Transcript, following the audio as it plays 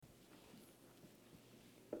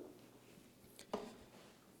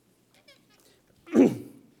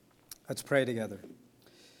Let's pray together.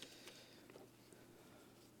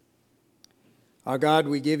 Our God,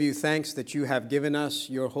 we give you thanks that you have given us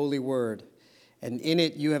your holy word, and in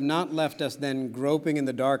it you have not left us then groping in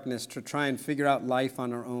the darkness to try and figure out life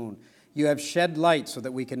on our own. You have shed light so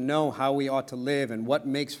that we can know how we ought to live and what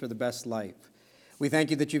makes for the best life. We thank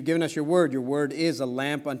you that you've given us your word. Your word is a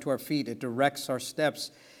lamp unto our feet. It directs our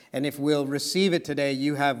steps. And if we'll receive it today,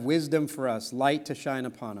 you have wisdom for us, light to shine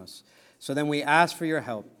upon us. So then we ask for your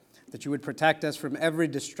help, that you would protect us from every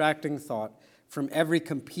distracting thought, from every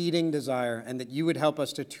competing desire, and that you would help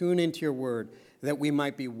us to tune into your word, that we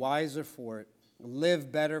might be wiser for it,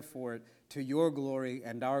 live better for it, to your glory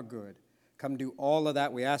and our good. Come do all of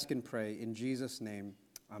that, we ask and pray. In Jesus' name,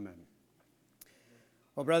 amen.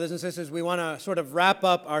 Well, brothers and sisters, we want to sort of wrap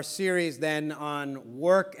up our series then on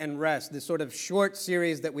work and rest, this sort of short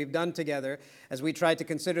series that we've done together as we try to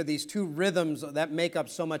consider these two rhythms that make up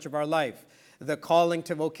so much of our life. The calling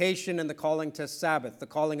to vocation and the calling to Sabbath, the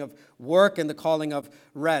calling of work and the calling of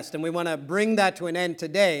rest. And we want to bring that to an end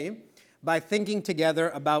today by thinking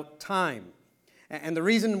together about time. And the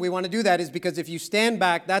reason we want to do that is because if you stand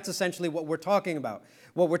back, that's essentially what we're talking about.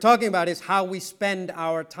 What we're talking about is how we spend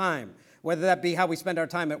our time, whether that be how we spend our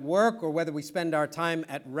time at work or whether we spend our time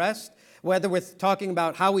at rest, whether we're talking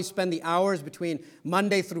about how we spend the hours between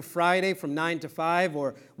Monday through Friday from 9 to 5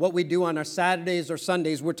 or what we do on our Saturdays or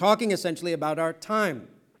Sundays. We're talking essentially about our time.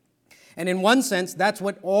 And in one sense, that's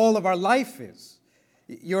what all of our life is.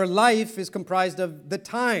 Your life is comprised of the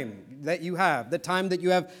time that you have, the time that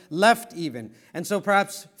you have left even. And so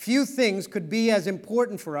perhaps few things could be as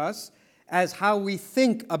important for us as how we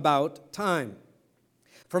think about time.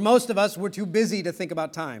 For most of us, we're too busy to think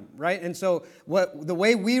about time, right? And so the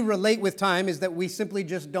way we relate with time is that we simply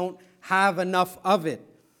just don't have enough of it.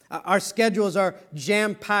 Our schedules are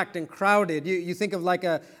jam-packed and crowded. You think of like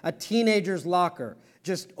a teenager's locker,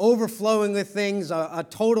 just overflowing with things, a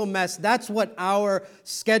total mess. That's what our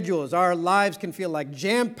schedules, our lives can feel like,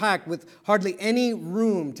 jam-packed with hardly any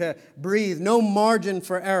room to breathe, no margin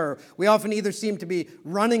for error. We often either seem to be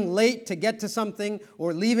running late to get to something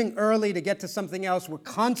or leaving early to get to something else. We're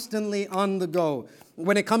constantly on the go.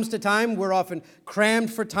 When it comes to time, we're often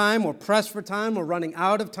crammed for time or pressed for time or running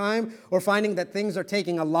out of time or finding that things are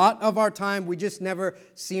taking a lot of our time. We just never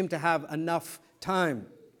seem to have enough time.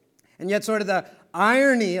 And yet sort of the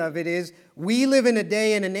irony of it is we live in a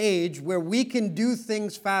day and an age where we can do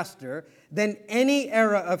things faster than any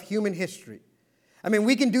era of human history. I mean,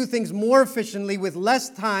 we can do things more efficiently with less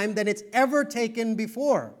time than it's ever taken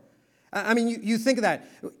before. I mean, you think of that.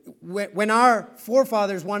 When our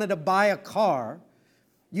forefathers wanted to buy a car,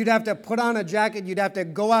 you'd have to put on a jacket, you'd have to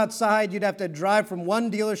go outside, you'd have to drive from one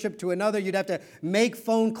dealership to another, you'd have to make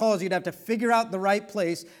phone calls, you'd have to figure out the right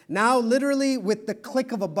place. Now, literally, with the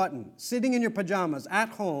click of a button, sitting in your pajamas at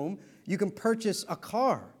home, you can purchase a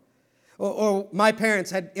car. Or my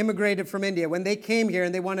parents had immigrated from India. When they came here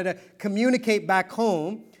and they wanted to communicate back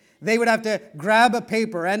home, they would have to grab a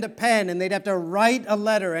paper and a pen, and they'd have to write a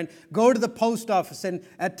letter and go to the post office and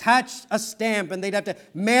attach a stamp, and they'd have to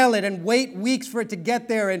mail it and wait weeks for it to get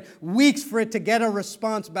there and weeks for it to get a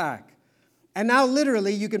response back. And now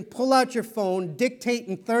literally you can pull out your phone, dictate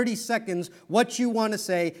in 30 seconds what you want to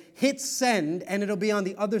say, hit send, and it'll be on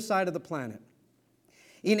the other side of the planet.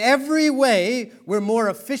 In every way, we're more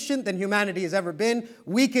efficient than humanity has ever been.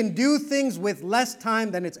 We can do things with less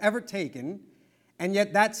time than it's ever taken. And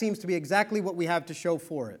yet that seems to be exactly what we have to show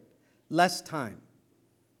for it. Less time.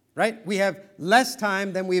 Right? We have less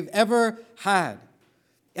time than we've ever had.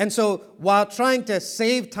 And so while trying to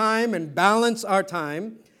save time and balance our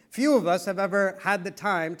time, few of us have ever had the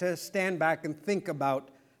time to stand back and think about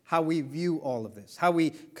how we view all of this, how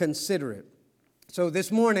we consider it. So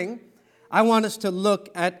this morning, I want us to look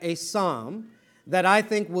at a psalm that I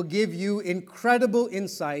think will give you incredible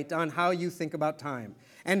insight on how you think about time,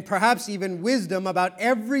 and perhaps even wisdom about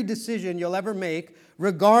every decision you'll ever make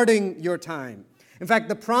regarding your time. In fact,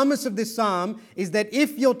 the promise of this psalm is that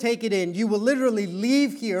if you'll take it in, you will literally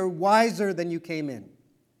leave here wiser than you came in.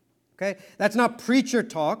 Okay? That's not preacher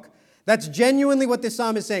talk. That's genuinely what this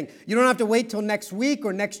psalm is saying. You don't have to wait till next week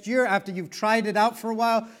or next year after you've tried it out for a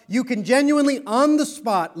while. You can genuinely, on the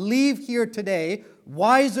spot, leave here today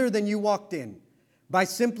wiser than you walked in by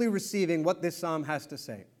simply receiving what this psalm has to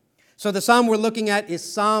say. So the psalm we're looking at is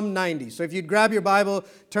Psalm 90. So if you'd grab your Bible,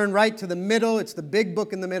 turn right to the middle. It's the big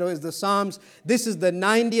book in the middle, is the Psalms. This is the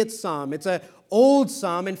 90th psalm. It's an old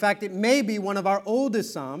psalm. In fact, it may be one of our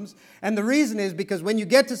oldest psalms. And the reason is because when you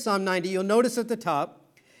get to Psalm 90, you'll notice at the top,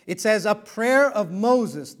 it says, a prayer of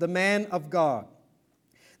Moses, the man of God.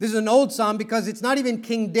 This is an old psalm because it's not even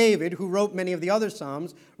King David who wrote many of the other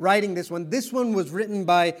psalms writing this one. This one was written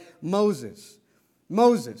by Moses.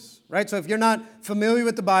 Moses, right? So if you're not familiar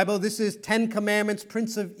with the Bible, this is 10 Commandments,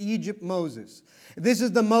 Prince of Egypt Moses. This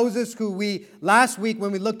is the Moses who last week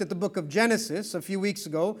when we looked at the book of Genesis a few weeks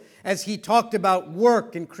ago, as he talked about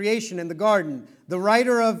work and creation in the garden, the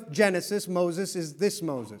writer of Genesis, Moses, is this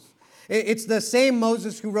Moses. It's the same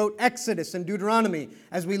Moses who wrote Exodus and Deuteronomy,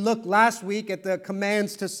 as we looked last week at the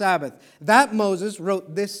commands to Sabbath. That Moses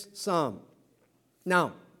wrote this psalm.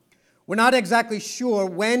 Now, we're not exactly sure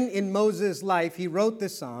when in Moses' life he wrote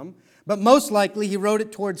this psalm, but most likely he wrote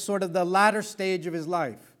it towards sort of the latter stage of his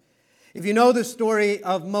life. If you know the story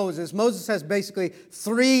of Moses, Moses has basically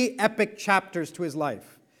 3 epic chapters to his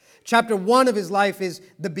life. Chapter 1 of his life is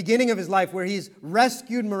the beginning of his life, where he's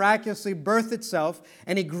rescued miraculously, birth itself,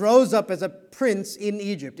 and he grows up as a prince in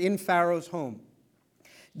Egypt, in Pharaoh's home.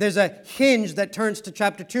 There's a hinge that turns to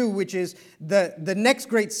chapter 2, which is the next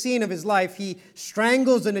great scene of his life. He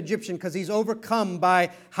strangles an Egyptian because he's overcome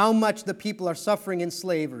by how much the people are suffering in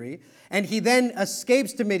slavery. And he then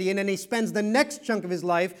escapes to Midian, and he spends the next chunk of his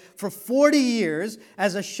life for 40 years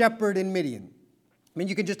as a shepherd in Midian. I mean,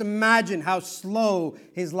 you can just imagine how slow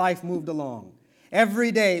his life moved along.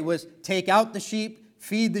 Every day was take out the sheep,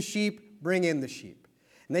 feed the sheep, bring in the sheep.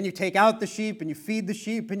 And then you take out the sheep and you feed the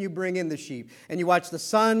sheep and you bring in the sheep. And you watch the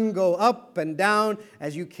sun go up and down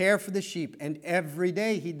as you care for the sheep. And every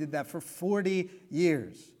day he did that for 40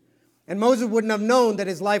 years. And Moses wouldn't have known that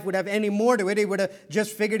his life would have any more to it. He would have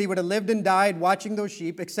just figured he would have lived and died watching those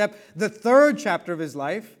sheep, except the 3rd chapter of his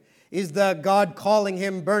life is the God calling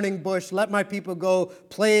him, burning bush, let my people go,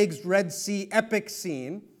 plagues, Red Sea, epic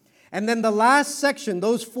scene. And then the last section,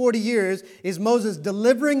 those 40 years, is Moses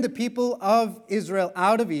delivering the people of Israel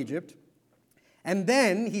out of Egypt. And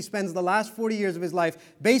then he spends the last 40 years of his life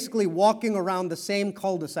basically walking around the same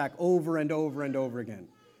cul-de-sac over and over and over again.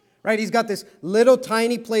 Right? He's got this little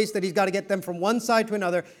tiny place that he's got to get them from one side to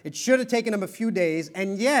another. It should have taken him a few days,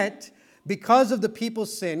 and yet, because of the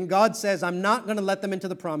people's sin, God says, I'm not going to let them into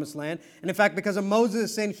the promised land. And in fact, because of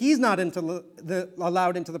Moses' sin, he's not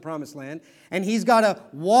allowed into the promised land. And he's got to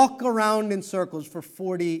walk around in circles for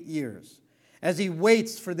 40 years as he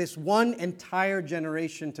waits for this one entire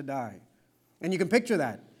generation to die. And you can picture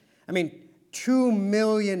that. I mean, 2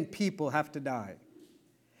 million people have to die.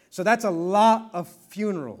 So that's a lot of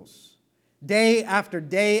funerals, day after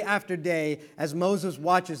day after day, as Moses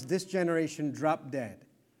watches this generation drop dead.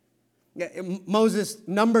 Moses,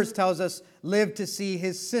 Numbers tells us, lived to see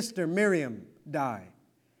his sister Miriam die,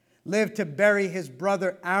 lived to bury his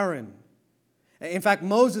brother Aaron. In fact,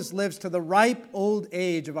 Moses lives to the ripe old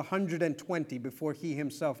age of 120 before he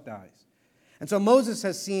himself dies. And so Moses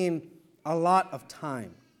has seen a lot of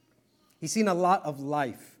time. He's seen a lot of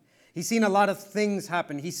life. He's seen a lot of things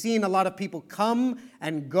happen. He's seen a lot of people come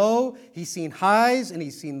and go. He's seen highs and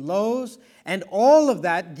he's seen lows. And all of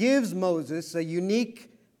that gives Moses a unique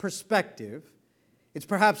perspective. It's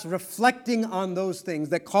perhaps reflecting on those things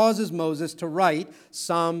that causes Moses to write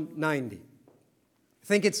Psalm 90. I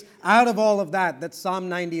think it's out of all of that Psalm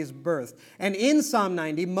 90 is birthed. And in Psalm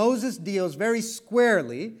 90, Moses deals very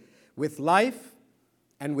squarely with life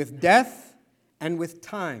and with death and with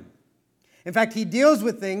time. In fact, he deals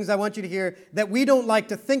with things, I want you to hear, that we don't like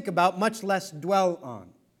to think about, much less dwell on.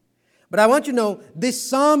 But I want you to know, this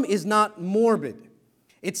psalm is not morbid.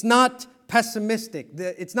 It's not pessimistic.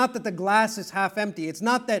 It's not that the glass is half empty. It's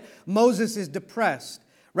not that Moses is depressed.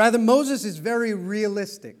 Rather, Moses is very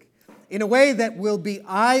realistic in a way that will be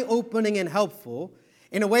eye-opening and helpful,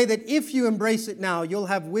 in a way that if you embrace it now, you'll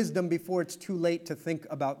have wisdom before it's too late to think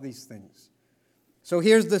about these things. So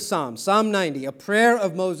here's the psalm, Psalm 90, a prayer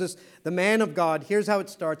of Moses, the man of God. Here's how it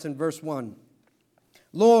starts in verse 1.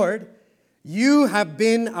 Lord, you have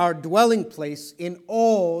been our dwelling place in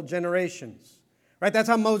all generations. Right? That's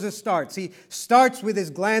how Moses starts. He starts with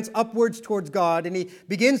his glance upwards towards God, and he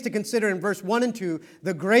begins to consider in verse 1 and 2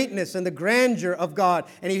 the greatness and the grandeur of God.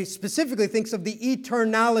 And he specifically thinks of the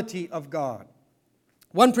eternality of God.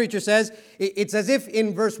 One preacher says it's as if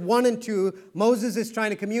in verse 1 and 2, Moses is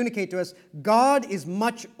trying to communicate to us, God is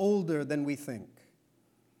much older than we think.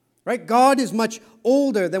 Right? God is much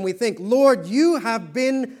older than we think. Lord, you have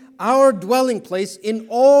been our dwelling place in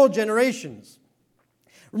all generations.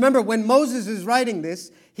 Remember, when Moses is writing this,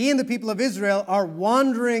 he and the people of Israel are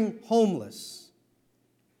wandering homeless.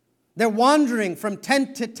 They're wandering from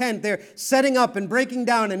tent to tent. They're setting up and breaking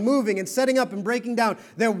down and moving and setting up and breaking down.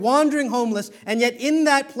 They're wandering homeless, and yet in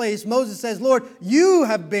that place, Moses says, Lord, you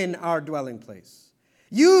have been our dwelling place.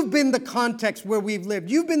 You've been the context where we've lived.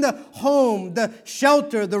 You've been the home, the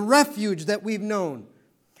shelter, the refuge that we've known.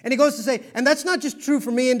 And he goes to say, and that's not just true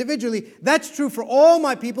for me individually, that's true for all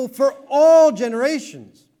my people, for all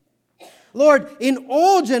generations. Lord, in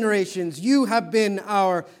all generations, you have been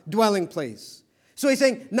our dwelling place. So he's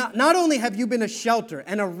saying, not only have you been a shelter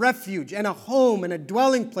and a refuge and a home and a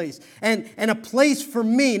dwelling place and a place for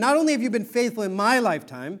me, not only have you been faithful in my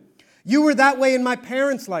lifetime, you were that way in my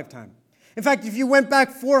parents' lifetime. In fact, if you went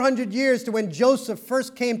back 400 years to when Joseph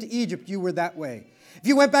first came to Egypt, you were that way. If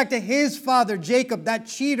you went back to his father, Jacob, that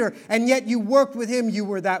cheater, and yet you worked with him, you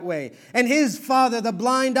were that way. And his father, the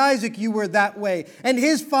blind Isaac, you were that way. And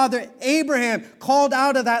his father, Abraham, called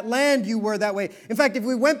out of that land, you were that way. In fact, if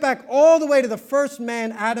we went back all the way to the first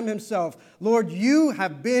man, Adam himself, Lord, you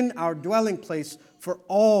have been our dwelling place for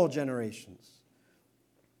all generations.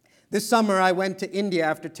 This summer, I went to India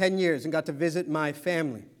after 10 years and got to visit my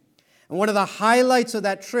family. And one of the highlights of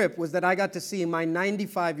that trip was that I got to see my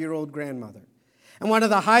 95-year-old grandmother. And one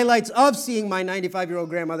of the highlights of seeing my 95-year-old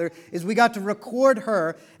grandmother is we got to record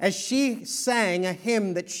her as she sang a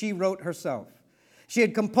hymn that she wrote herself. She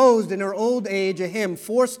had composed in her old age a hymn,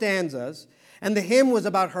 4 stanzas, and the hymn was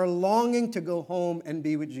about her longing to go home and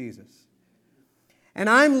be with Jesus. And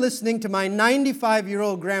I'm listening to my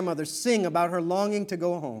 95-year-old grandmother sing about her longing to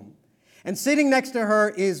go home. And sitting next to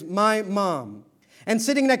her is my mom. And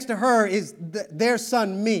sitting next to her is their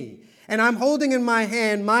son, me. And I'm holding in my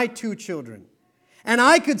hand my 2 children. And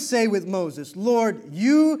I could say with Moses, Lord,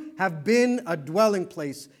 you have been a dwelling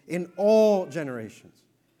place in all generations.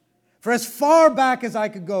 For as far back as I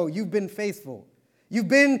could go, you've been faithful. You've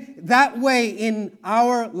been that way in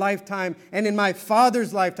our lifetime and in my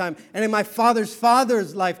father's lifetime and in my father's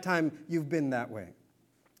father's lifetime, you've been that way.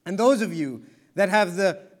 And those of you that have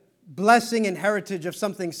the blessing and heritage of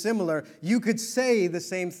something similar, you could say the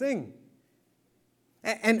same thing.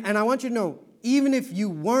 And I want you to know, even if you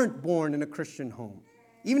weren't born in a Christian home,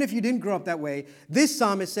 even if you didn't grow up that way, this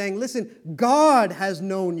psalm is saying, listen, God has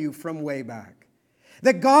known you from way back.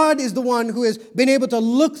 That God is the one who has been able to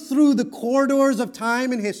look through the corridors of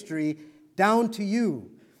time and history down to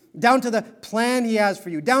you, down to the plan He has for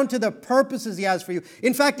you, down to the purposes He has for you.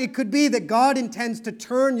 In fact, it could be that God intends to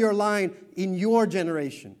turn your line in your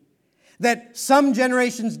generation. That some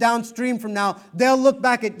generations downstream from now, they'll look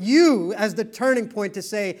back at you as the turning point to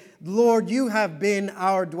say, Lord, you have been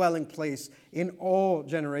our dwelling place in all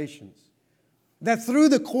generations. That through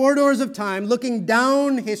the corridors of time, looking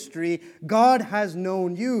down history, God has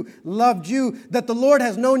known you, loved you, that the Lord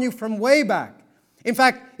has known you from way back. In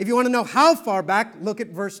fact, if you want to know how far back, look at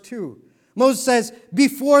verse 2. Moses says,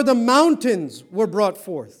 before the mountains were brought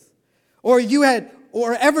forth, or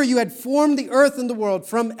ever you had formed the earth and the world,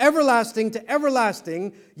 from everlasting to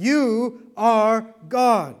everlasting, you are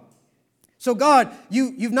God. So God,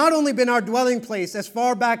 you've not only been our dwelling place as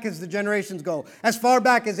far back as the generations go, as far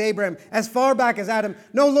back as Abraham, as far back as Adam.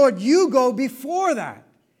 No, Lord, you go before that.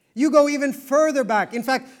 You go even further back. In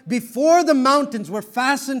fact, before the mountains were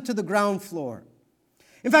fastened to the ground floor.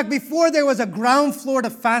 In fact, before there was a ground floor to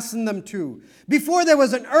fasten them to, before there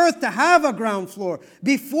was an earth to have a ground floor,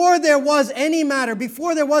 before there was any matter,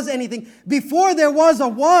 before there was anything, before there was a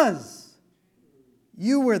was,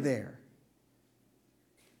 you were there.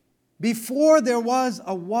 Before there was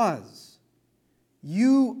a was,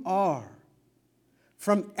 you are.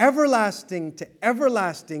 From everlasting to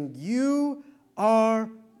everlasting, you are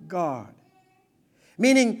God.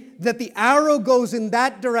 Meaning that the arrow goes in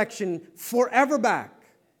that direction forever back.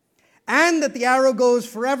 And that the arrow goes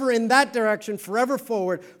forever in that direction, forever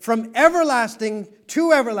forward. From everlasting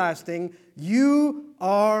to everlasting, you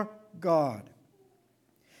are God.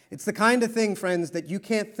 It's the kind of thing, friends, that you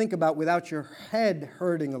can't think about without your head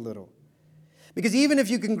hurting a little. Because even if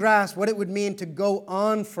you can grasp what it would mean to go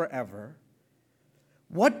on forever,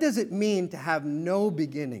 what does it mean to have no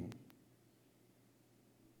beginning?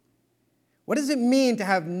 What does it mean to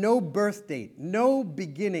have no birth date, no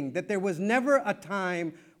beginning, that there was never a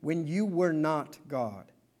time when you were not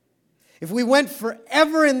God? If we went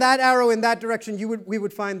forever in that arrow in that direction, we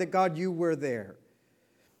would find that, God, you were there.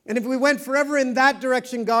 And if we went forever in that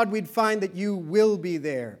direction, God, we'd find that you will be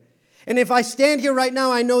there. And if I stand here right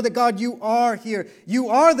now, I know that, God, you are here. You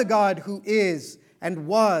are the God who is and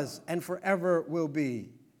was and forever will be.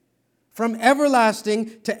 From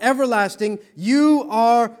everlasting to everlasting, you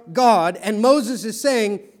are God. And Moses is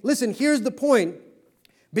saying, listen, here's the point.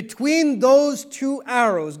 Between those 2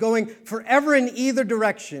 arrows going forever in either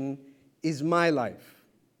direction is my life,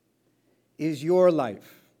 is your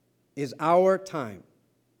life, is our time.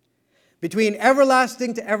 Between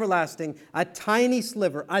everlasting to everlasting, a tiny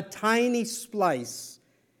sliver, a tiny splice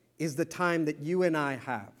is the time that you and I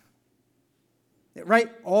have. Right?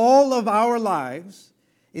 All of our lives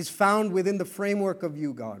is found within the framework of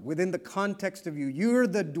you, God, within the context of you. You're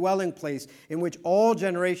the dwelling place in which all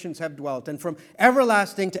generations have dwelt. And from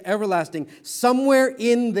everlasting to everlasting, somewhere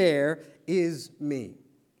in there is me.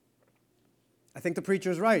 I think the preacher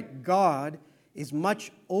is right. God is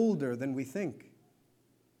much older than we think.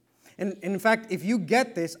 And in fact, if you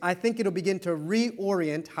get this, I think it'll begin to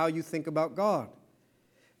reorient how you think about God.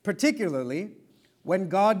 Particularly when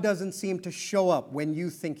God doesn't seem to show up when you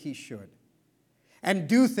think he should, and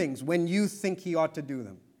do things when you think he ought to do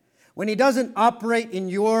them. When he doesn't operate in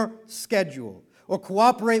your schedule, or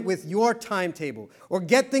cooperate with your timetable, or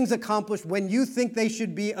get things accomplished when you think they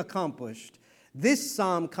should be accomplished, this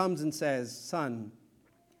psalm comes and says, son,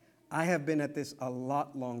 I have been at this a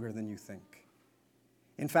lot longer than you think.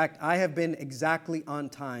 In fact, I have been exactly on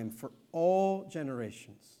time for all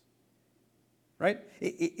generations. Right?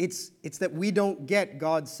 It's that we don't get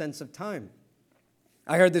God's sense of time.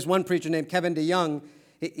 I heard this one preacher named Kevin DeYoung.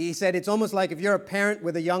 He said it's almost like if you're a parent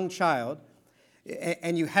with a young child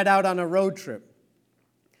and you head out on a road trip.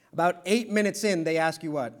 About 8 minutes in, they ask you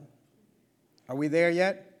what? Are we there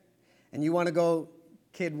yet? And you want to go,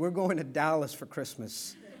 kid, we're going to Dallas for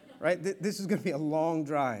Christmas. Right? This is going to be a long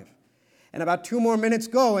drive. And about 2 more minutes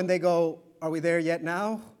go, and they go, are we there yet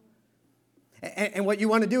now? And what you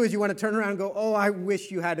want to do is you want to turn around and go, oh, I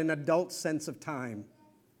wish you had an adult sense of time.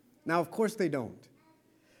 Now, of course they don't.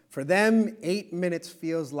 For them, 8 minutes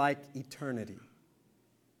feels like eternity.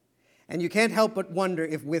 And you can't help but wonder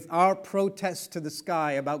if with our protest to the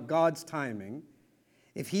sky about God's timing,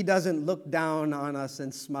 if he doesn't look down on us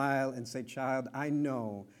and smile and say, child, I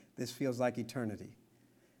know this feels like eternity.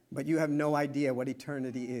 But you have no idea what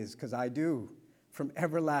eternity is, because I do. From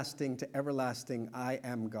everlasting to everlasting, I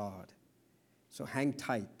am God. So hang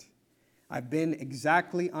tight. I've been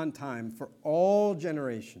exactly on time for all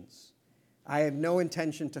generations. I have no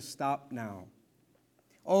intention to stop now.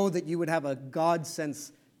 Oh, that you would have a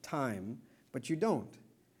God-sense time, but you don't.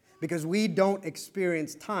 Because we don't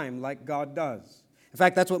experience time like God does. In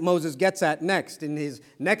fact, that's what Moses gets at next. In his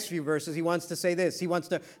next few verses, he wants to say this. He wants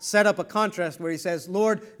to set up a contrast where he says,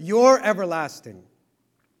 Lord, you're everlasting,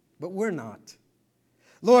 but we're not.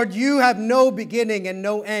 Lord, you have no beginning and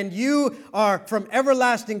no end. You are from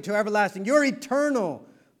everlasting to everlasting. You're eternal,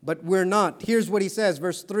 but we're not. Here's what he says,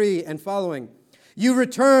 verse 3 and following. You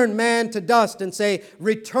return man to dust and say,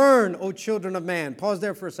 return, O children of man. Pause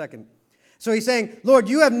there for a second. So he's saying, Lord,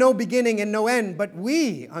 you have no beginning and no end, but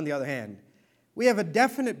we, on the other hand, we have a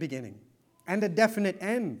definite beginning and a definite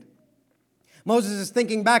end. Moses is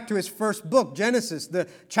thinking back to his first book, Genesis, the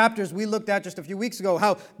chapters we looked at just a few weeks ago,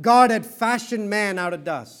 how God had fashioned man out of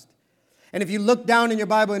dust. And if you look down in your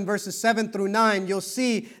Bible in verses 7 through 9, you'll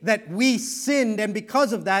see that we sinned, and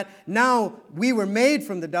because of that, now we were made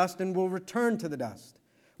from the dust and will return to the dust.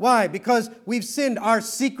 Why? Because we've sinned. Our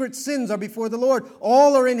secret sins are before the Lord.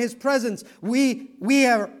 All are in his presence. We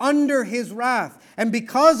are under his wrath. And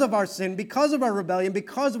because of our sin, because of our rebellion,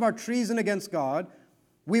 because of our treason against God,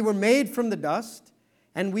 we were made from the dust,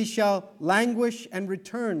 and we shall languish and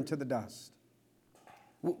return to the dust.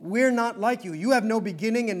 We're not like you. You have no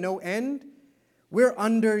beginning and no end. We're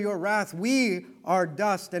under your wrath. We are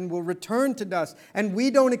dust and will return to dust. And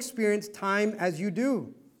we don't experience time as you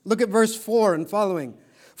do. Look at verse 4 and following.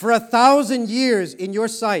 For 1,000 years in your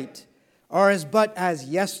sight are as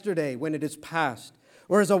yesterday when it is past,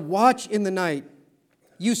 or as a watch in the night.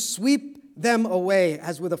 You sweep them away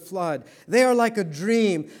as with a flood. They are like a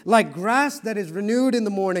dream, like grass that is renewed in the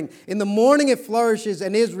morning. In the morning it flourishes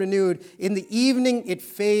and is renewed. In the evening it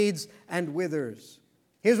fades and withers.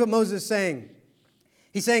 Here's what Moses is saying.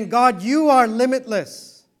 He's saying, God, you are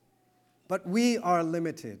limitless, but we are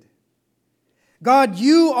limited. God,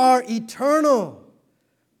 you are eternal,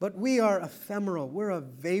 but we are ephemeral. We're a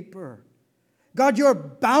vapor. God, you're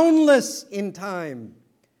boundless in time.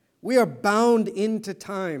 We are bound into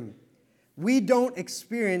time. We don't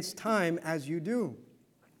experience time as you do.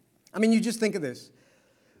 I mean, you just think of this.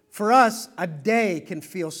 For us, a day can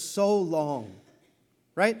feel so long,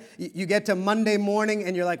 right? You get to Monday morning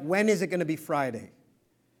and you're like, when is it going to be Friday?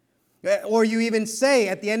 Or you even say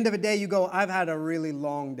at the end of a day, you go, I've had a really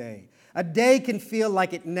long day. A day can feel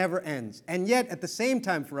like it never ends. And yet, at the same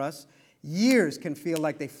time for us, years can feel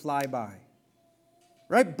like they fly by.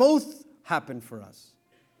 Right? Both happen for us.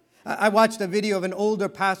 I watched a video of an older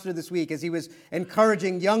pastor this week as he was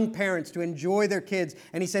encouraging young parents to enjoy their kids.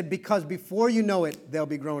 And he said, because before you know it, they'll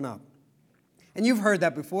be grown up. And you've heard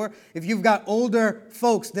that before. If you've got older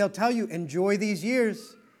folks, they'll tell you, enjoy these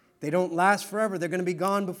years. They don't last forever. They're going to be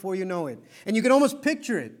gone before you know it. And you can almost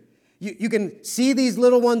picture it. You can see these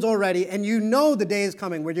little ones already, and you know the day is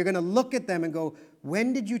coming where you're going to look at them and go,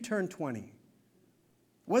 when did you turn 20?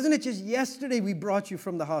 Wasn't it just yesterday we brought you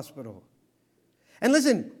from the hospital? And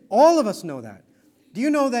listen, all of us know that. Do you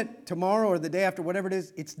know that tomorrow or the day after, whatever it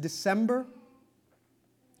is, it's December?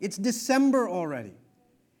 It's December already.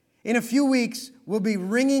 In a few weeks, we'll be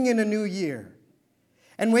ringing in a new year.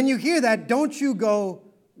 And when you hear that, don't you go,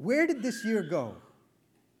 where did this year go?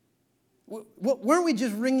 Weren't we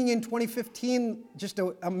just ringing in 2015 just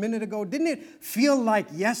a minute ago? Didn't it feel like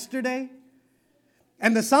yesterday?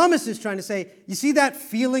 And the psalmist is trying to say, you see that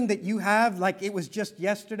feeling that you have like it was just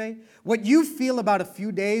yesterday? What you feel about a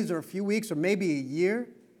few days or a few weeks or maybe a year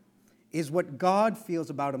is what God feels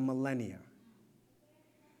about a millennia.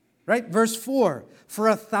 Right? Verse 4, for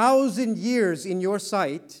 1,000 years in your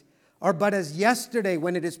sight are but as yesterday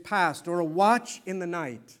when it is past, or a watch in the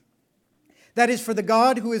night. That is for the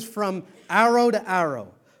God who is from arrow to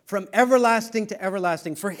arrow, from everlasting to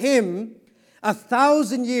everlasting. For him,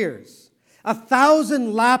 1,000 years,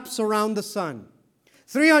 1,000 laps around the sun,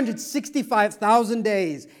 365,000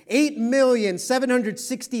 days,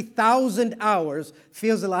 8,760,000 hours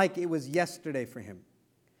feels like it was yesterday for him.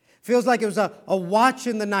 Feels like it was a watch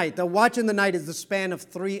in the night. The watch in the night is the span of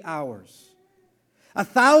 3 hours.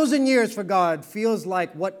 1,000 years for God feels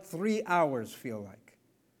like what 3 hours feel like.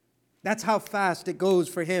 That's how fast it goes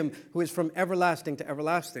for him who is from everlasting to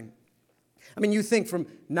everlasting. I mean, you think from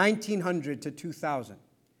 1900 to 2000.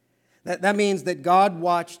 That means that God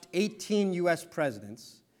watched 18 U.S.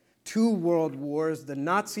 presidents, 2 world wars, the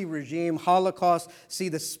Nazi regime, Holocaust, see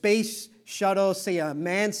the space shuttle, see a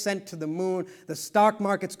man sent to the moon, the stock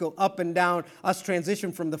markets go up and down, us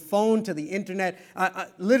transition from the phone to the internet,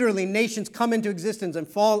 literally nations come into existence and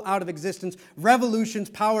fall out of existence, revolutions,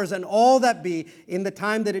 powers, and all that be in the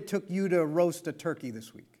time that it took you to roast a turkey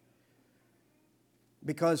this week.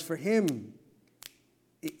 Because for him,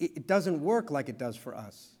 it doesn't work like it does for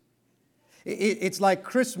us. It's like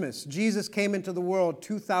Christmas. Jesus came into the world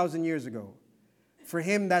 2,000 years ago. For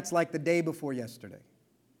him, that's like the day before yesterday.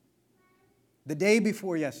 The day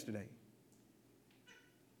before yesterday.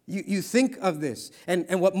 You think of this.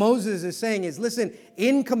 And what Moses is saying is, listen,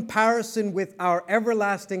 in comparison with our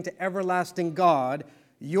everlasting to everlasting God,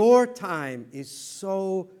 your time is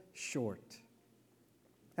so short.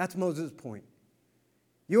 That's Moses' point.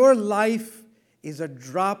 Your life is a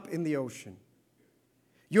drop in the ocean.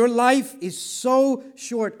 Your life is so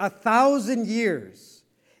short. 1,000 years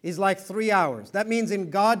is like 3 hours. That means in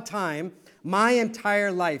God time, my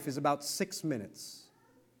entire life is about 6 minutes.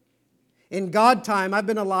 In God time, I've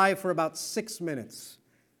been alive for about 6 minutes.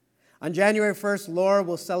 On January 1st, Laura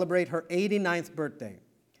will celebrate her 89th birthday.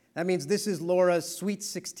 That means this is Laura's sweet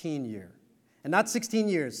 16 year. And not 16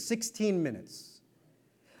 years, 16 minutes.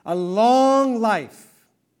 A long life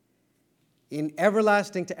in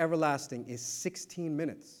everlasting to everlasting is 16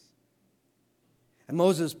 minutes. And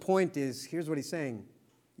Moses' point is, here's what he's saying.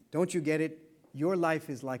 Don't you get it? Your life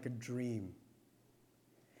is like a dream.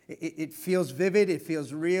 It feels vivid. It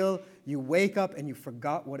feels real. You wake up and you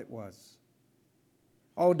forgot what it was.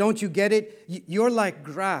 Oh, don't you get it? You're like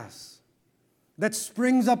grass that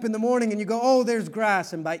springs up in the morning and you go, oh, there's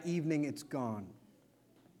grass, and by evening it's gone.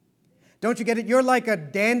 Don't you get it? You're like a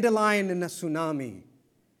dandelion in a tsunami.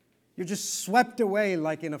 You're just swept away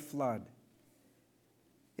like in a flood.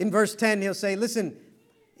 In verse 10, he'll say, listen,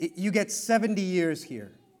 you get 70 years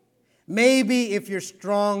here. Maybe if you're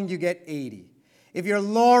strong, you get 80. If you're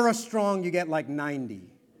Laura strong, you get like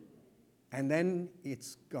 90. And then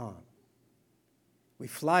it's gone. We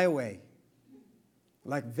fly away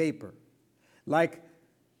like vapor, like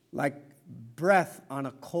breath on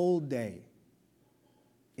a cold day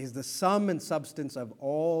is the sum and substance of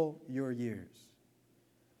all your years.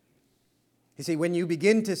 You see, when you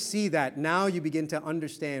begin to see that, now you begin to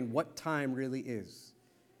understand what time really is.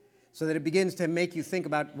 So that it begins to make you think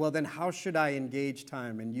about, well, then how should I engage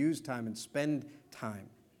time and use time and spend time?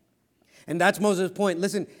 And that's Moses' point.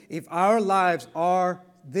 Listen, if our lives are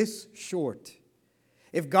this short,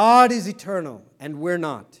 if God is eternal and we're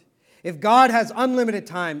not, if God has unlimited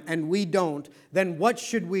time and we don't, then what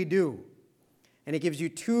should we do? And it gives you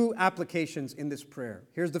 2 applications in this prayer.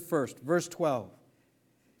 Here's the first, verse 12.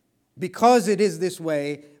 Because it is this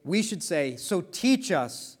way, we should say, so teach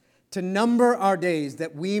us to number our days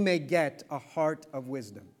that we may get a heart of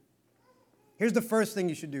wisdom. Here's the first thing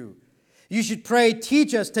you should do. You should pray,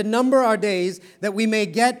 teach us to number our days that we may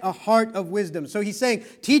get a heart of wisdom. So he's saying,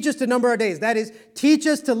 teach us to number our days. That is, teach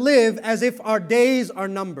us to live as if our days are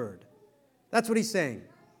numbered. That's what he's saying.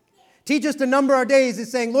 Teach us to number our days is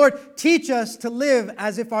saying, Lord, teach us to live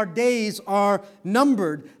as if our days are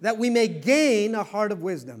numbered, that we may gain a heart of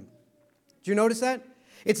wisdom. Do you notice that?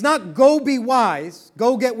 It's not go be wise,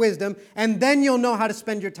 go get wisdom, and then you'll know how to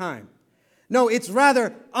spend your time. No, it's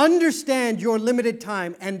rather understand your limited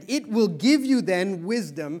time, and it will give you then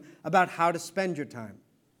wisdom about how to spend your time.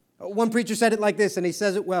 One preacher said it like this, and he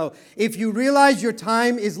says it well. If you realize your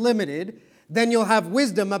time is limited, then you'll have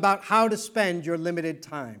wisdom about how to spend your limited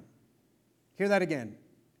time. Hear that again.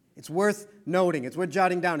 It's worth noting. It's worth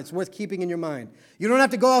jotting down. It's worth keeping in your mind. You don't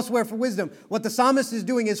have to go elsewhere for wisdom. What the psalmist is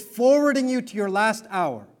doing is forwarding you to your last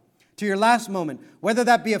hour, to your last moment, whether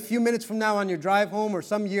that be a few minutes from now on your drive home or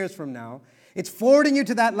some years from now. It's forwarding you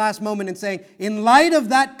to that last moment and saying, in light of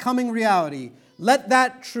that coming reality, let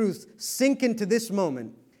that truth sink into this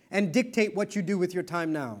moment and dictate what you do with your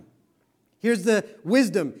time now. Here's the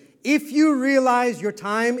wisdom. If you realize your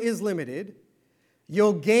time is limited,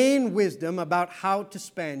 you'll gain wisdom about how to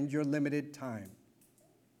spend your limited time.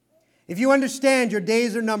 If you understand your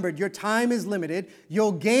days are numbered, your time is limited,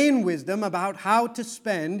 you'll gain wisdom about how to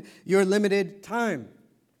spend your limited time.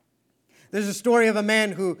 There's a story of a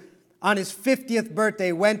man who, on his 50th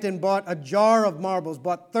birthday, went and bought a jar of marbles,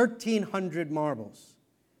 bought 1,300 marbles.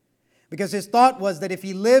 Because his thought was that if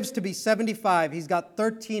he lives to be 75, he's got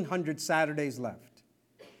 1,300 Saturdays left.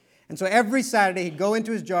 And so every Saturday, he'd go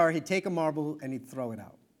into his jar, he'd take a marble, and he'd throw it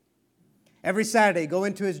out. Every Saturday, go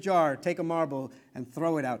into his jar, take a marble, and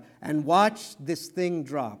throw it out. And watch this thing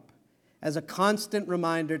drop as a constant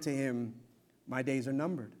reminder to him, my days are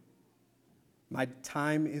numbered. My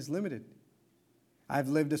time is limited. I've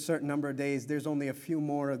lived a certain number of days. There's only a few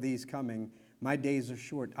more of these coming. My days are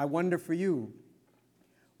short. I wonder for you,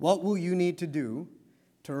 what will you need to do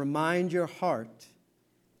to remind your heart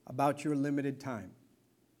about your limited time?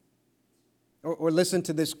 Or listen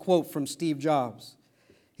to this quote from Steve Jobs.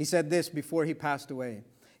 He said this before he passed away.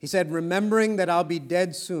 He said, remembering that I'll be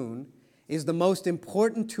dead soon is the most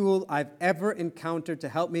important tool I've ever encountered to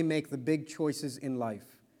help me make the big choices in life.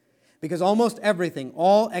 Because almost everything,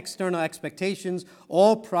 all external expectations,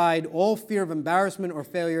 all pride, all fear of embarrassment or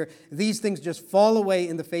failure, these things just fall away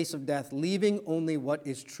in the face of death, leaving only what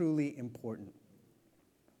is truly important.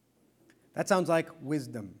 That sounds like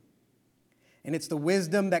wisdom. And it's the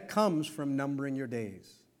wisdom that comes from numbering your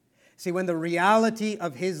days. See, when the reality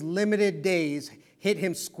of his limited days hit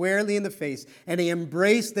him squarely in the face, and he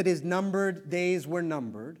embraced that his numbered days were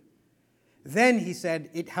numbered, then he said,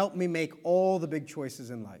 it helped me make all the big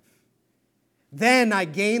choices in life. Then I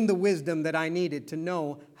gained the wisdom that I needed to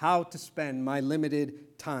know how to spend my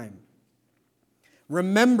limited time.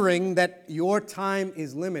 Remembering that your time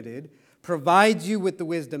is limited provides you with the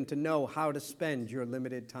wisdom to know how to spend your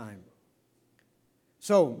limited time.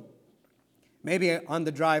 So, maybe on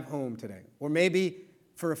the drive home today, or maybe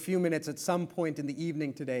for a few minutes at some point in the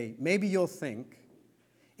evening today, maybe you'll think,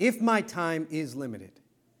 if my time is limited,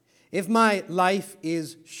 if my life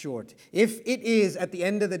is short, if it is, at the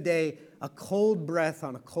end of the day, a cold breath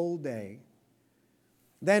on a cold day,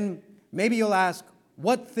 then maybe you'll ask,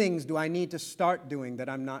 what things do I need to start doing that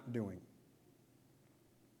I'm not doing?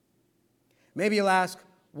 Maybe you'll ask,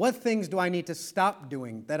 what things do I need to stop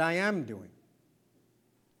doing that I am doing?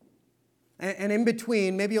 And in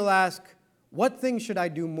between, maybe you'll ask, what things should I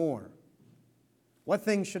do more? What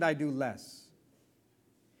things should I do less?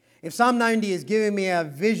 If Psalm 90 is giving me a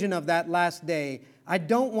vision of that last day, I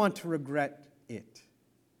don't want to regret it.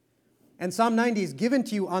 And Psalm 90 is given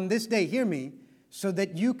to you on this day, hear me, so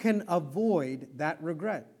that you can avoid that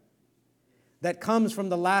regret that comes from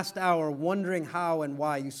the last hour wondering how and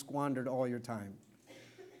why you squandered all your time.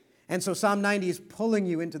 And so Psalm 90 is pulling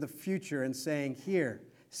you into the future and saying, here,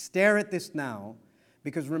 stare at this now,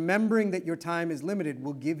 because remembering that your time is limited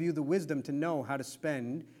will give you the wisdom to know how to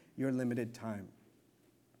spend your limited time.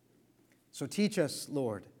 So teach us,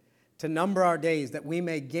 Lord, to number our days that we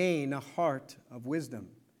may gain a heart of wisdom.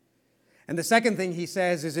 And the second thing he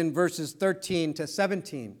says is in verses 13 to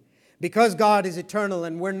 17. Because God is eternal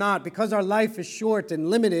and we're not, because our life is short and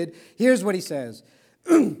limited, here's what he says.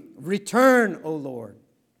 Return, O Lord.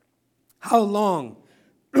 How long?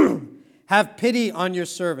 Have pity on your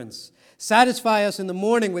servants. Satisfy us in the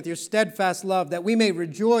morning with your steadfast love, that we may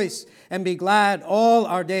rejoice and be glad all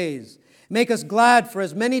our days. Make us glad for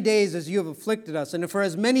as many days as you have afflicted us, and for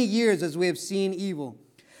as many years as we have seen evil.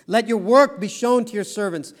 Let your work be shown to your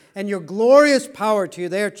servants, and your glorious power to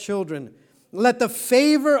their children. Let the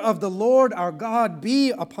favor of the Lord our God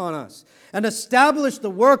be upon us, and establish the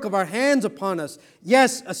work of our hands upon us.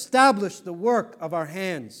 Yes, establish the work of our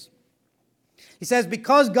hands. He says,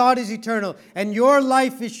 because God is eternal and your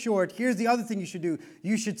life is short, here's the other thing you should do.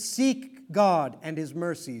 You should seek God and His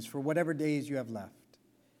mercies for whatever days you have left.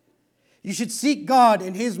 You should seek God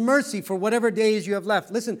and His mercy for whatever days you have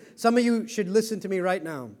left. Listen, some of you should listen to me right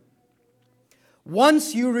now.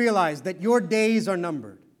 Once you realize that your days are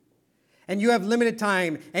numbered, and you have limited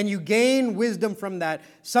time, and you gain wisdom from that,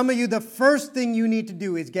 some of you, the first thing you need to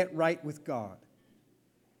do is get right with God.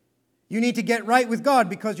 You need to get right with God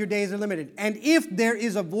because your days are limited. And if there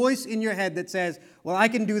is a voice in your head that says, well, I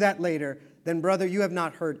can do that later, then brother, you have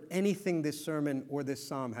not heard anything this sermon or this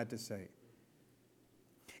psalm had to say.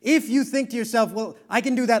 If you think to yourself, well, I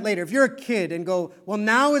can do that later. If you're a kid and go, well,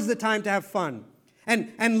 now is the time to have fun.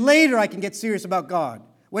 And later I can get serious about God.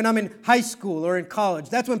 When I'm in high school or in college,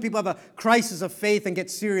 that's when people have a crisis of faith and get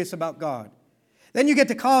serious about God. Then you get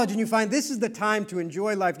to college and you find this is the time to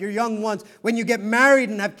enjoy life. You're young once. When you get married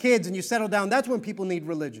and have kids and you settle down, that's when people need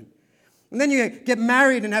religion. And then you get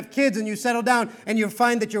married and have kids and you settle down and you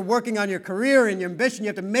find that you're working on your career and your ambition. You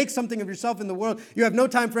have to make something of yourself in the world. You have no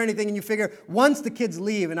time for anything and you figure, once the kids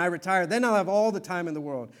leave and I retire, then I'll have all the time in the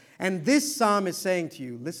world. And this psalm is saying to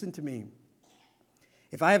you, listen to me.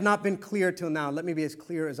 If I have not been clear till now, let me be as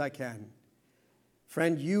clear as I can.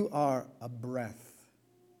 Friend, you are a breath.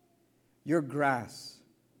 You're grass.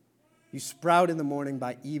 You sprout in the morning,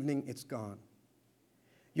 by evening it's gone.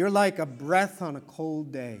 You're like a breath on a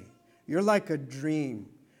cold day. You're like a dream.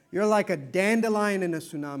 You're like a dandelion in a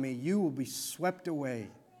tsunami. You will be swept away.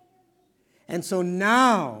 And so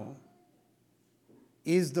now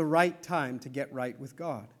is the right time to get right with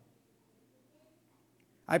God.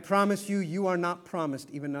 I promise you, you are not promised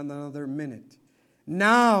even another minute.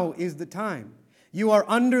 Now is the time. You are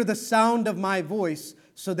under the sound of my voice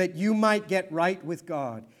so that you might get right with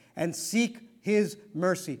God and seek His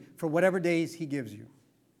mercy for whatever days He gives you.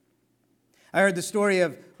 I heard the story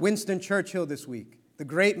of Winston Churchill this week, the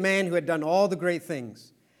great man who had done all the great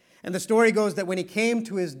things. And the story goes that when he came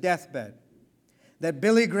to his deathbed, that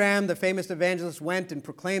Billy Graham, the famous evangelist, went and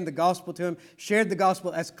proclaimed the gospel to him, shared the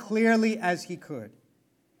gospel as clearly as he could.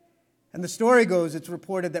 And the story goes, it's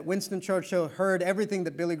reported that Winston Churchill heard everything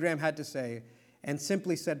that Billy Graham had to say and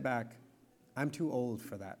simply said back, I'm too old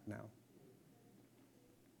for that now.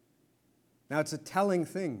 Now, it's a telling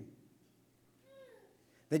thing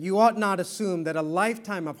that you ought not assume that a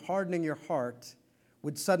lifetime of hardening your heart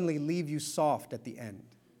would suddenly leave you soft at the end.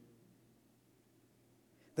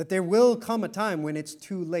 That there will come a time when it's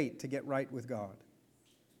too late to get right with God.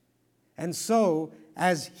 And so,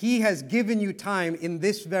 as He has given you time in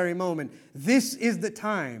this very moment, this is the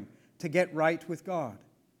time to get right with God.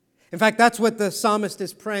 In fact, that's what the psalmist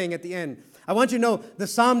is praying at the end. I want you to know the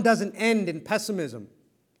psalm doesn't end in pessimism.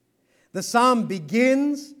 The psalm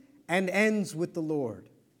begins and ends with the Lord.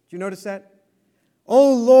 Do you notice that?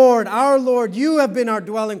 O Lord, our Lord, you have been our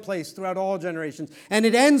dwelling place throughout all generations. And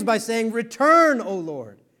it ends by saying, return, O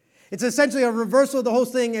Lord. It's essentially a reversal of the whole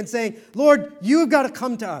thing and saying, Lord, you've got to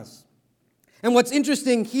come to us. And what's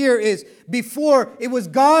interesting here is before it was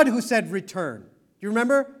God who said return. Do you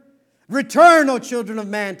remember? Return, O children of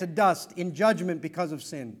man, to dust in judgment because of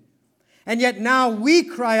sin. And yet now we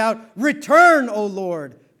cry out, return, O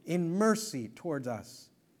Lord, in mercy towards us.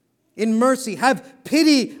 In mercy, have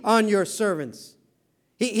pity on your servants.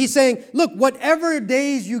 He's saying, look, whatever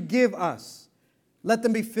days you give us, let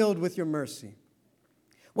them be filled with your mercy.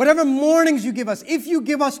 Whatever mornings you give us, if you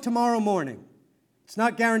give us tomorrow morning, it's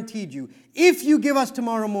not guaranteed you. If you give us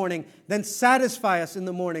tomorrow morning, then satisfy us in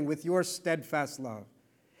the morning with your steadfast love.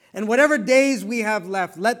 And whatever days we have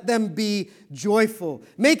left, let them be joyful.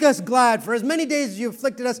 Make us glad. For as many days as you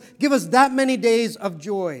afflicted us, give us that many days of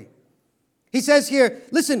joy. He says here,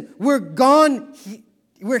 listen, we're gone.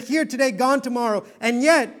 We're here today, gone tomorrow. And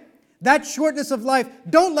yet, that shortness of life,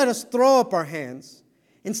 don't let us throw up our hands.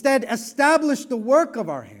 Instead, establish the work of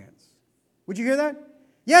our hands. Would you hear that?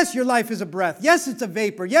 Yes, your life is a breath. Yes, it's a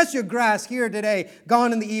vapor. Yes, your grass here today,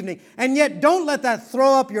 gone in the evening. And yet, don't let that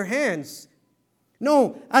throw up your hands.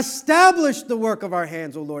 No, establish the work of our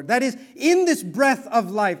hands, O Lord. That is, in this breath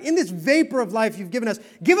of life, in this vapor of life you've given us,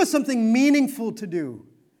 give us something meaningful to do.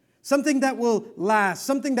 Something that will last,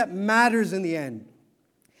 something that matters in the end.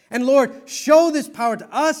 And Lord, show this power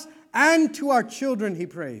to us and to our children, he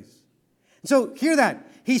prays. So hear that.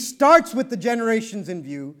 He starts with the generations in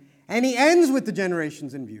view, and he ends with the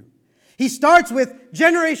generations in view. He starts with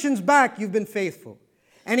generations back, you've been faithful.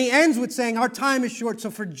 And he ends with saying, our time is short,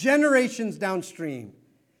 so for generations downstream,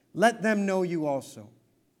 let them know you also.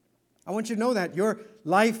 I want you to know that. Your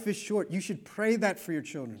life is short. You should pray that for your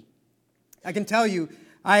children. I can tell you,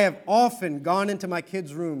 I have often gone into my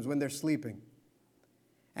kids' rooms when they're sleeping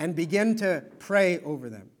and begin to pray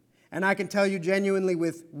over them. And I can tell you genuinely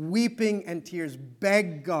with weeping and tears,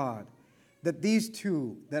 beg God that these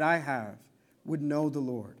two that I have would know the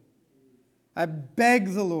Lord. I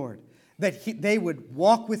beg the Lord that they would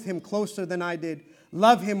walk with him closer than I did,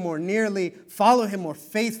 love him more nearly, follow him more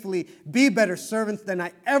faithfully, be better servants than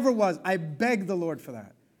I ever was. I beg the Lord for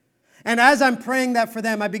that. And as I'm praying that for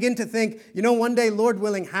them, I begin to think, one day, Lord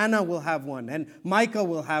willing, Hannah will have one, and Micah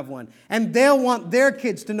will have one. And they'll want their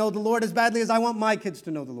kids to know the Lord as badly as I want my kids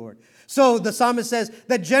to know the Lord. So the psalmist says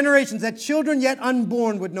that generations, that children yet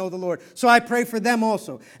unborn would know the Lord. So I pray for them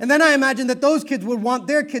also. And then I imagine that those kids would want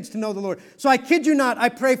their kids to know the Lord. So I kid you not, I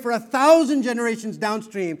pray for 1,000 generations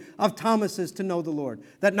downstream of Thomases to know the Lord,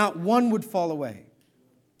 that not one would fall away.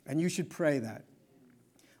 And you should pray that.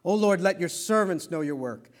 Oh Lord, let your servants know your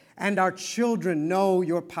work, and our children know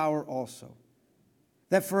your power also.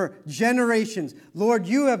 That for generations, Lord,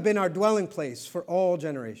 you have been our dwelling place for all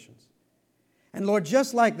generations. And Lord,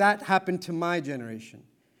 just like that happened to my generation,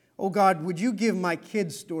 oh God, would you give my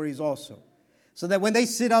kids stories also? So that when they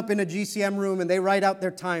sit up in a GCM room and they write out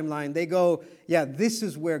their timeline, they go, yeah, this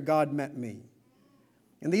is where God met me.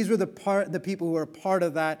 And these were the people who were a part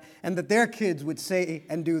of that, and that their kids would say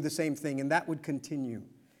and do the same thing, and that would continue.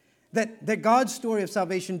 That God's story of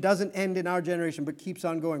salvation doesn't end in our generation, but keeps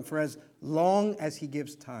on going for as long as He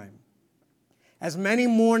gives time. As many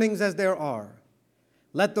mornings as there are,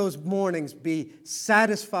 let those mornings be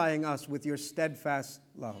satisfying us with your steadfast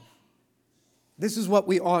love. This is what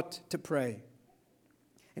we ought to pray.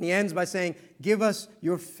 And he ends by saying, give us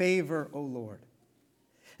your favor, O Lord.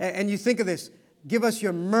 And you think of this. Give us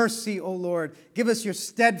your mercy, O Lord. Give us your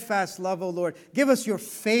steadfast love, O Lord. Give us your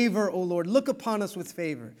favor, O Lord. Look upon us with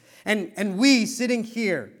favor. And we, sitting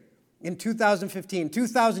here in 2015,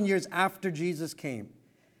 2,000 years after Jesus came,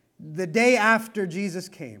 the day after Jesus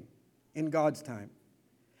came in God's time,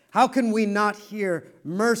 how can we not hear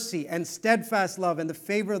mercy and steadfast love and the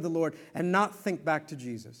favor of the Lord and not think back to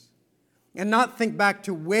Jesus? And not think back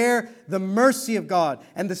to where the mercy of God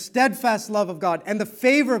and the steadfast love of God and the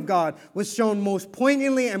favor of God was shown most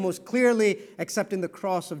poignantly and most clearly except in the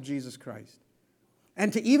cross of Jesus Christ.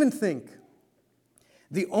 And to even think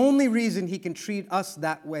the only reason He can treat us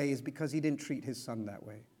that way is because He didn't treat His Son that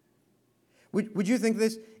way. Would you think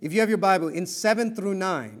this? If you have your Bible, in 7 through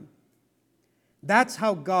 9, that's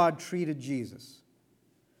how God treated Jesus.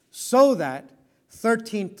 So that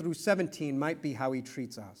 13 through 17 might be how He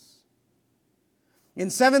treats us. In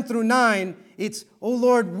 7 through 9, it's, oh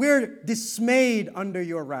Lord, we're dismayed under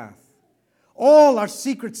your wrath. All our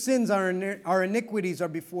secret sins, our iniquities are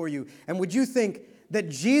before you. And would you think that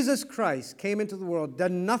Jesus Christ came into the world,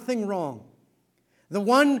 done nothing wrong? The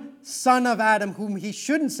one son of Adam, whom He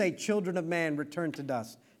shouldn't say, children of man, return to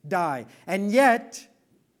dust, die. And yet,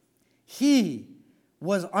 He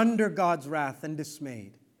was under God's wrath and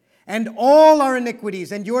dismayed. And all our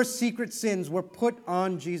iniquities and your secret sins were put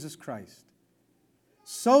on Jesus Christ,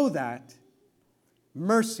 so that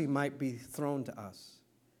mercy might be thrown to us,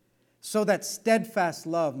 so that steadfast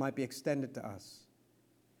love might be extended to us.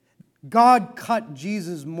 God cut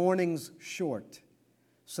Jesus' mornings short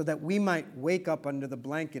so that we might wake up under the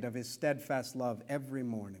blanket of His steadfast love every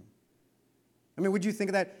morning. I mean, would you think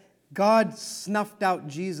of that? God snuffed out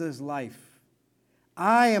Jesus' life.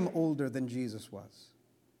 I am older than Jesus was.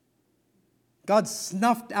 God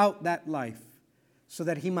snuffed out that life so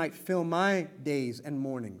that He might fill my days and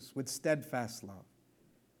mornings with steadfast love.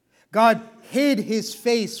 God hid His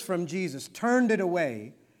face from Jesus, turned it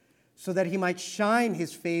away, so that He might shine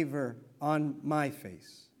His favor on my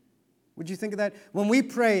face. Would you think of that? When we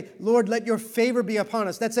pray, Lord, let your favor be upon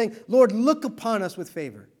us, that's saying, Lord, look upon us with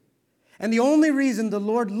favor. And the only reason the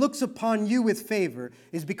Lord looks upon you with favor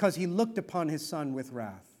is because He looked upon His Son with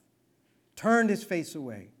wrath, turned His face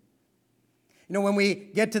away. When we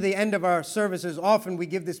get to the end of our services, often we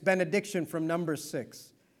give this benediction from Numbers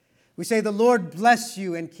 6. We say, the Lord bless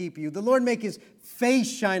you and keep you. The Lord make His face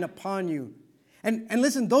shine upon you. And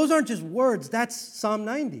listen, those aren't just words. That's Psalm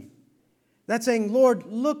 90. That's saying, Lord,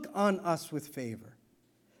 look on us with favor.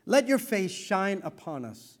 Let your face shine upon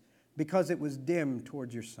us because it was dim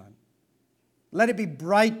towards your Son. Let it be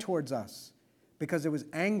bright towards us because it was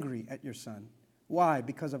angry at your Son. Why?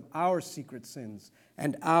 Because of our secret sins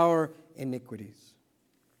and our iniquities.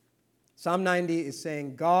 Psalm 90 is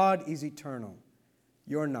saying, God is eternal.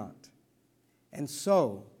 You're not. And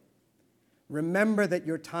so, remember that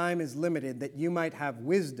your time is limited, that you might have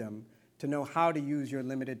wisdom to know how to use your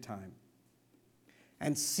limited time.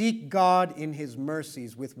 And seek God in His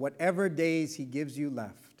mercies with whatever days He gives you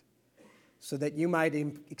left, so that you might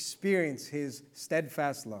experience His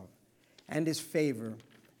steadfast love and His favor,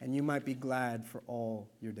 and you might be glad for all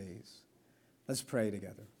your days. Let's pray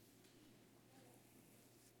together.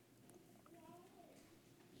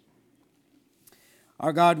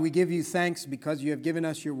 Our God, we give you thanks because you have given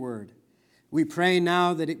us your word. We pray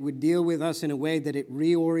now that it would deal with us in a way that it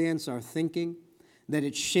reorients our thinking, that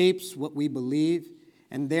it shapes what we believe,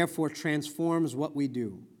 and therefore transforms what we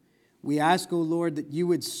do. We ask, O Lord, that you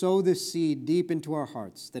would sow this seed deep into our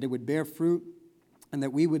hearts, that it would bear fruit, and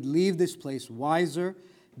that we would leave this place wiser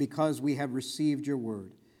because we have received your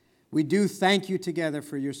word. We do thank you together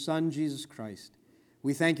for your Son, Jesus Christ.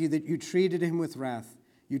 We thank you that you treated him with wrath.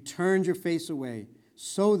 You turned your face away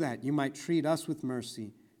so that you might treat us with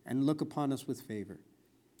mercy and look upon us with favor.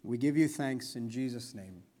 We give you thanks in Jesus'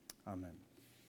 name. Amen.